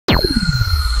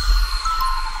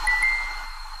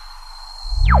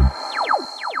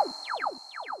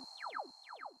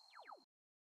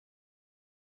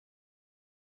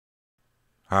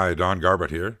Hi, Don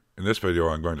Garbett here. In this video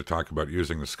I'm going to talk about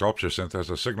using the sculpture synth as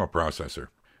a signal processor.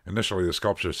 Initially, the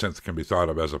sculpture synth can be thought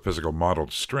of as a physical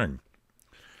modeled string.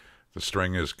 The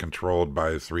string is controlled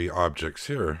by three objects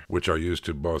here, which are used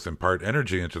to both impart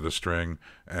energy into the string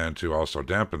and to also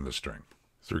dampen the string.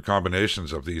 Through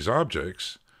combinations of these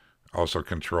objects, also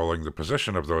controlling the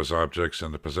position of those objects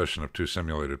and the position of two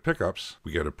simulated pickups,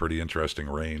 we get a pretty interesting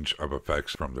range of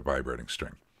effects from the vibrating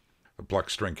string. The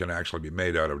plucked string can actually be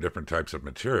made out of different types of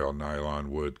material, nylon,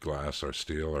 wood, glass, or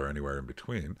steel, or anywhere in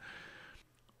between.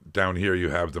 Down here you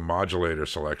have the modulator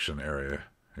selection area,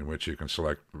 in which you can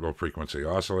select low-frequency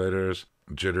oscillators,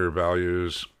 jitter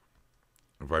values,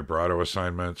 vibrato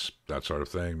assignments, that sort of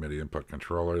thing, MIDI input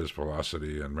controllers,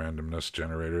 velocity and randomness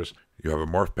generators. You have a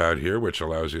morph pad here, which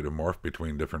allows you to morph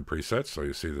between different presets, so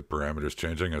you see the parameters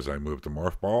changing as I move the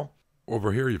morph ball.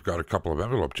 Over here you've got a couple of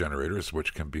envelope generators,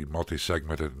 which can be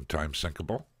multi-segmented and time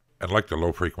syncable. And like the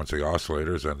low-frequency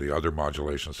oscillators and the other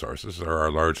modulation sources, there are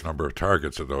a large number of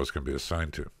targets that those can be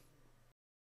assigned to.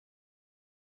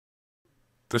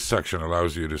 This section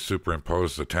allows you to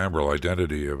superimpose the timbral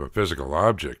identity of a physical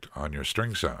object on your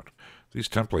string sound. These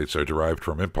templates are derived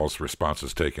from impulse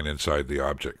responses taken inside the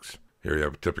objects. Here you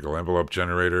have a typical envelope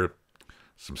generator,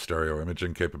 some stereo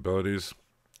imaging capabilities,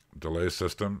 delay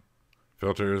system,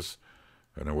 filters,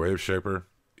 and a wave shaper.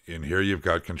 In here you've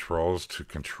got controls to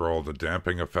control the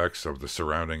damping effects of the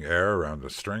surrounding air around the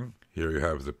string. Here you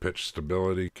have the pitch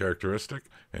stability characteristic,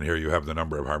 and here you have the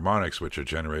number of harmonics which are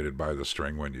generated by the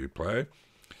string when you play.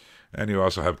 And you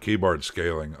also have keyboard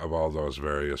scaling of all those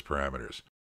various parameters.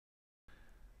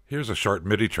 Here's a short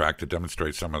MIDI track to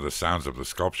demonstrate some of the sounds of the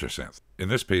sculpture synth. In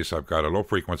this piece I've got a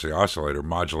low-frequency oscillator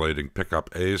modulating pickup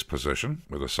A's position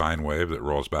with a sine wave that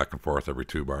rolls back and forth every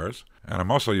 2 bars. And I'm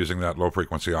also using that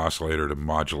low-frequency oscillator to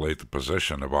modulate the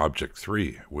position of object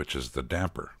 3, which is the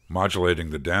damper.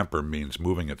 Modulating the damper means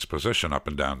moving its position up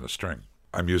and down the string.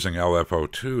 I'm using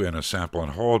LFO2 in a sample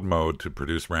and hold mode to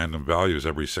produce random values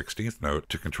every 16th note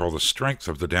to control the strength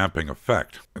of the damping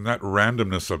effect. And that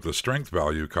randomness of the strength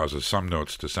value causes some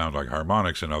notes to sound like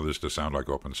harmonics and others to sound like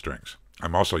open strings.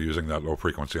 I'm also using that low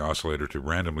frequency oscillator to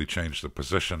randomly change the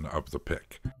position of the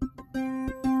pick.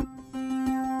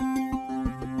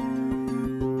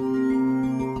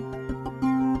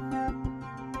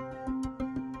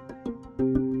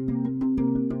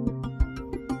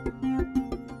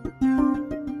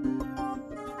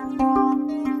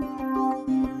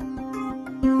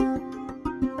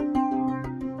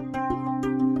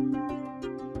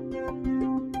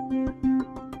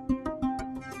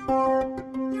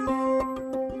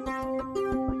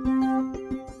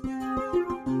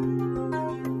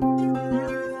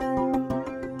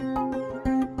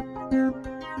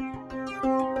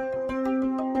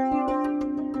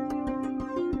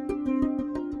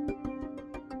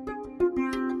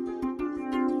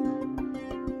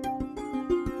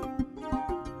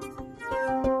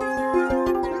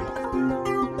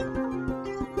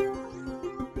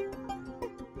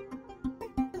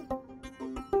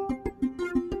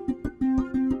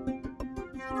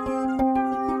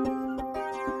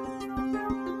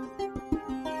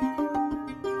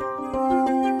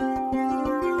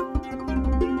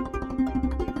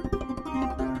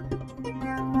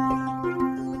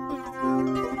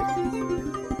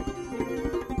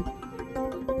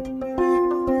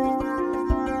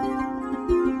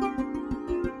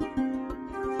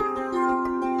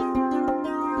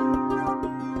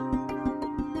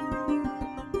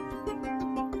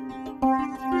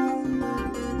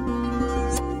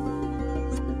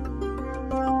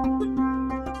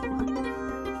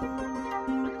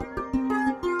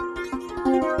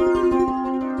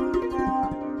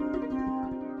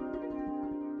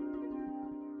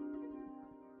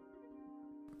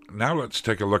 Now let's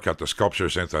take a look at the sculpture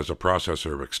synth as a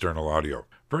processor of external audio.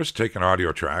 First, take an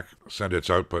audio track, send its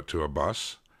output to a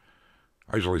bus.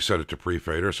 I usually set it to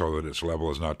pre-fader so that its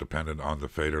level is not dependent on the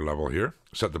fader level here.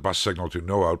 Set the bus signal to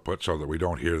no output so that we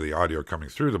don't hear the audio coming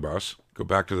through the bus. Go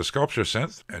back to the sculpture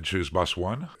synth and choose bus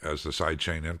 1 as the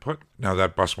sidechain input. Now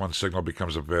that bus 1 signal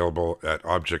becomes available at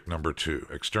object number 2,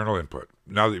 external input.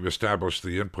 Now that you've established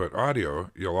the input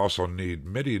audio, you'll also need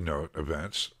MIDI note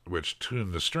events which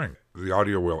tune the string. The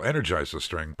audio will energize the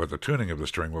string, but the tuning of the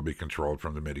string will be controlled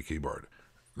from the MIDI keyboard.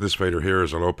 This fader here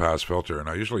is a low-pass filter, and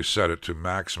I usually set it to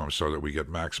maximum so that we get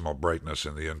maximal brightness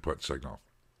in the input signal.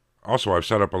 Also, I've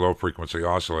set up a low-frequency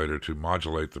oscillator to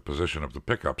modulate the position of the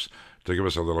pickups to give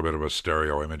us a little bit of a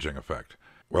stereo imaging effect.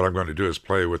 What I'm going to do is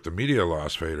play with the media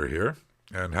loss fader here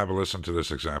and have a listen to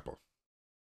this example.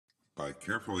 By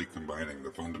carefully combining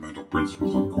the fundamental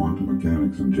principles of quantum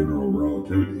mechanics and general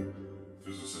relativity,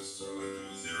 physicists are led to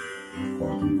the theory of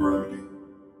quantum gravity.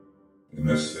 In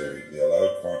this theory, the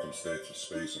allowed quantum states of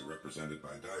space are represented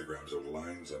by diagrams of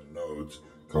lines and nodes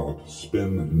called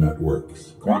spin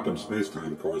networks. Quantum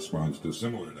spacetime corresponds to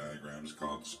similar diagrams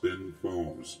called spin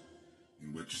foams,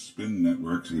 in which spin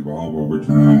networks evolve over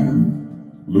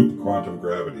time. Loop quantum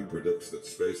gravity predicts that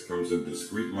space comes in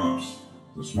discrete lumps,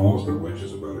 the smallest of which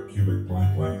is about a cubic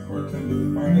Planck length, or 10 to the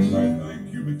minus 99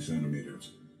 cubic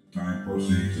centimeters. Time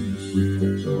proceeds in discrete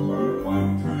ticks of about a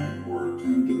Planck time, or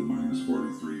 10 to the minus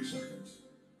 43 seconds.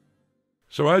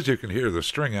 So as you can hear, the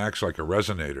string acts like a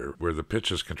resonator, where the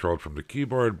pitch is controlled from the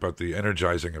keyboard, but the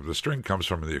energizing of the string comes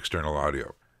from the external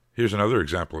audio. Here's another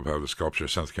example of how the sculpture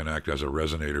synth can act as a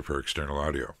resonator for external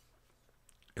audio.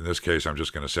 In this case, I'm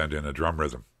just going to send in a drum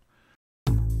rhythm.